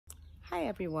Hi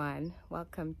everyone,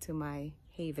 welcome to my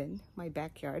haven, my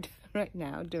backyard right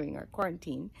now during our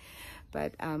quarantine.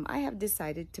 But I have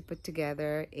decided to put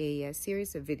together a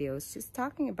series of videos just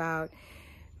talking about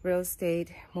real estate,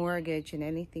 mortgage, and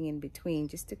anything in between,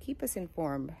 just to keep us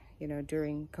informed,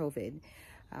 during COVID.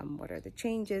 What are the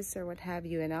changes or what have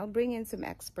you? And I'll bring in some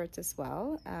experts as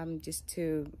well, just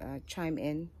to chime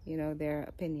in, their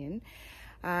opinion.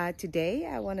 Today,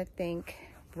 I want to thank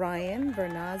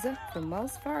𝙗𝙚𝙨𝙩 from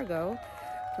Wells Fargo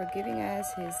for giving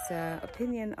us his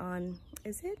opinion on,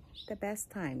 is it the best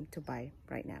time to buy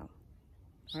right now?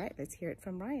 All right, let's hear it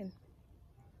from Ryan.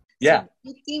 Yeah. So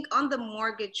you think on the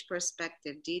mortgage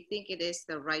perspective, do you think it is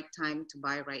the right time to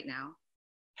buy right now?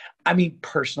 I mean,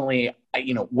 personally,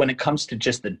 when it comes to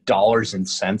just the dollars and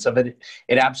cents of it,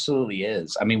 it absolutely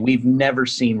is. I mean, we've never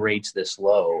seen rates this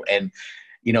low. And,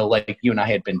 like you and I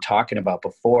had been talking about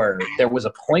before, there was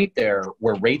a point there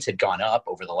where rates had gone up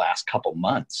over the last couple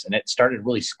months and it started to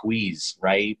really squeeze,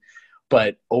 right?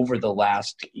 But over the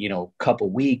last, couple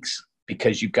weeks,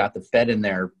 because you've got the Fed in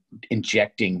there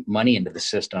injecting money into the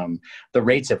system, the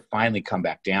rates have finally come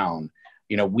back down.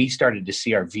 We started to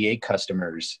see our VA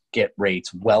customers get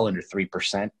rates well under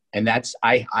 3%. And that's,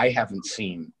 I haven't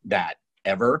seen that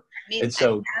ever. I mean, and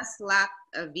so I just lacked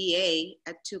a VA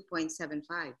at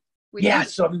 2.75. Yeah.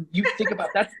 So I mean, you think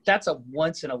about that's a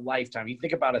once in a lifetime. You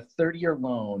think about a 30-year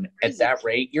loan at that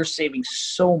rate, you're saving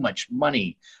so much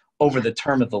money over the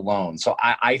term of the loan. So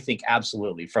I think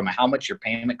absolutely, from how much your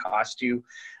payment costs you,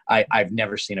 I've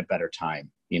never seen a better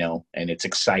time, and it's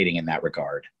exciting in that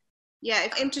regard. Yeah,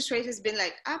 if interest rate has been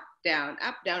like up, down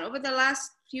over the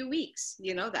last few weeks,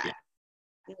 that.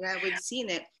 Yeah, we've seen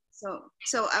it. So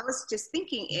I was just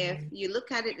thinking, if you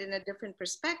look at it in a different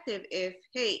perspective, if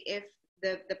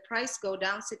the price go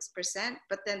down 6%,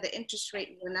 but then the interest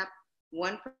rate went up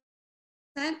 1%,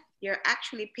 you're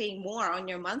actually paying more on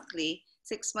your monthly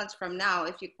 6 months from now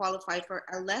if you qualify for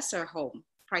a lesser home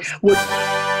price.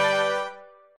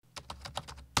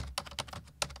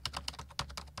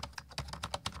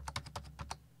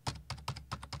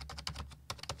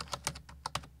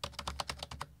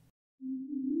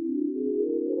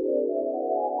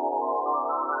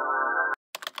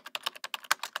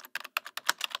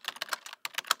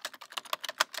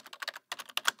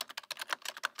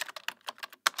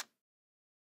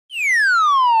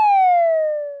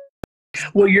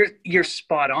 Well, you're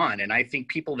spot on. And I think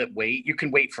people that wait, you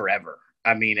can wait forever.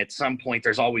 I mean, at some point,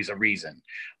 there's always a reason.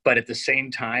 But at the same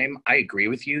time, I agree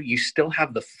with you. You still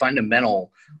have the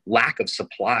fundamental lack of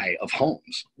supply of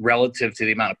homes relative to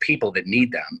the amount of people that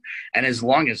need them. And as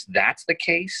long as that's the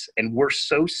case, and we're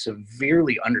so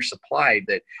severely undersupplied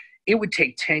that it would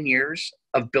take 10 years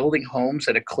of building homes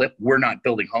at a clip we're not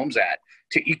building homes at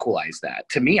to equalize that.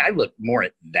 To me, I look more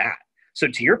at that. So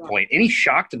to your point, any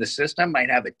shock to the system might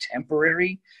have a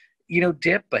temporary,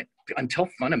 dip, but until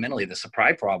fundamentally the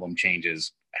supply problem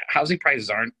changes, housing prices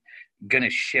aren't going to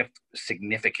shift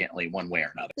significantly one way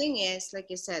or another. The thing is, like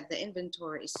you said, the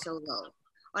inventory is so low.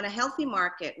 On a healthy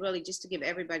market, really, just to give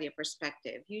everybody a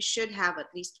perspective, you should have at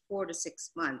least 4 to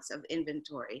 6 months of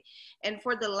inventory. And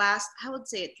for the last, I would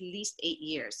say at least 8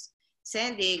 years,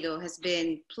 San Diego has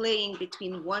been playing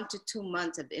between 1 to 2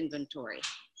 months of inventory.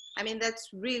 I mean, that's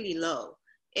really low.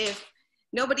 If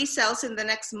nobody sells in the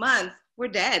next month, we're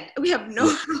dead. We have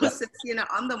no houses,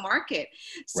 on the market.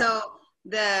 So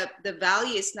the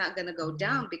value is not going to go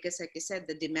down because, like I said,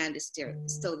 the demand is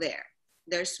still there.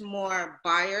 There's more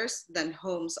buyers than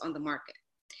homes on the market.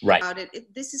 Right.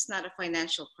 This is not a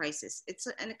financial crisis. It's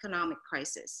an economic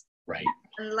crisis. Right.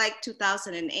 Unlike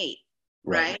 2008,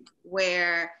 right?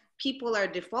 Where people are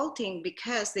defaulting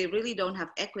because they really don't have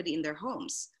equity in their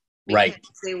homes.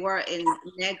 Because they were in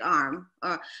neg-arm.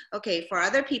 Okay, for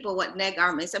other people, what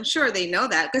neg-arm is, I'm sure they know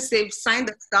that because they've signed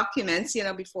those documents,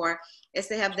 before, is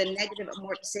they have the negative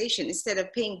amortization. Instead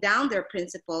of paying down their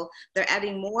principal, they're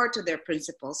adding more to their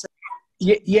principal. So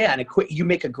yeah, and you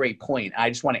make a great point. I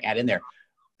just want to add in there.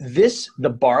 The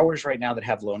borrowers right now that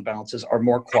have loan balances are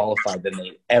more qualified than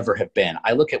they ever have been.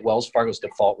 I look at Wells Fargo's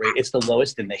default rate. It's the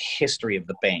lowest in the history of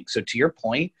the bank. So to your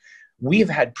point, we've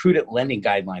had prudent lending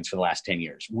guidelines for the last 10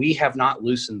 years. We have not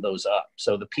loosened those up.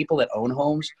 So the people that own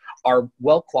homes are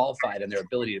well qualified and their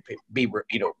ability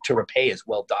to repay is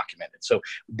well documented. So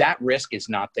that risk is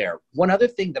not there. One other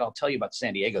thing that I'll tell you about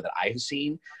San Diego that I have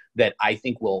seen that I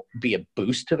think will be a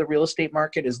boost to the real estate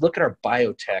market is look at our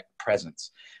biotech presence.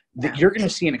 That you're going to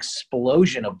see an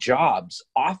explosion of jobs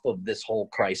off of this whole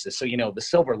crisis. So, the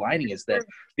silver lining is that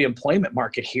the employment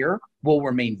market here will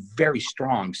remain very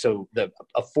strong. So the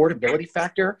affordability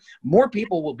factor, more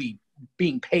people will be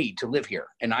being paid to live here.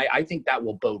 And I think that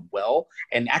will bode well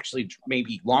and actually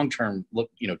maybe long-term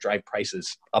drive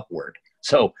prices upward.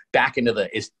 So back into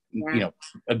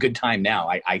a good time now.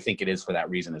 I think it is for that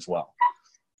reason as well.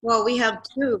 Well, we have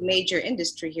two major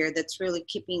industry here that's really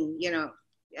keeping,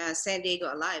 San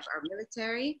Diego alive, our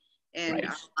military and Right.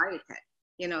 our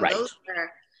biotech. Right. Those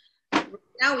are,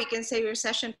 now we can say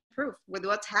recession proof with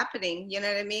what's happening, you know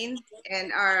what I mean?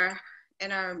 And our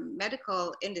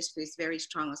medical industry is very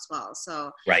strong as well.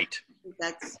 So right.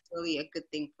 That's really a good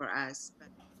thing for us.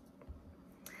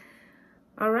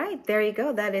 All right, there you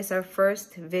go. That is our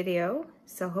first video.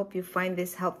 So hope you find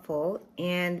this helpful.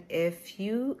 And if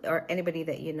you or anybody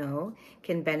that you know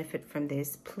can benefit from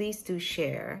this, please do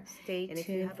share. Stay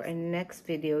tuned for our next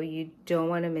video. You don't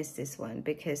want to miss this one,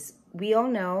 because we all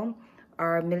know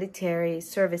our military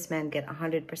servicemen get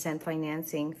 100%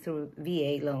 financing through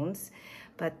VA loans.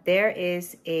 But there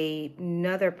is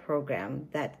another program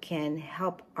that can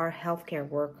help our healthcare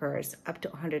workers up to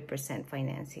 100%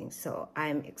 financing. So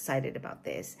I'm excited about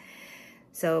this.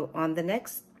 So on the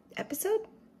next episode,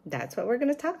 that's what we're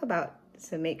going to talk about.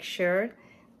 So make sure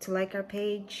to like our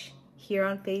page here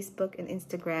on Facebook and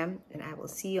Instagram, and I will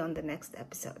see you on the next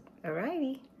episode.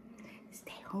 Alrighty.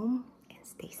 Stay home and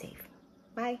stay safe.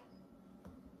 Bye.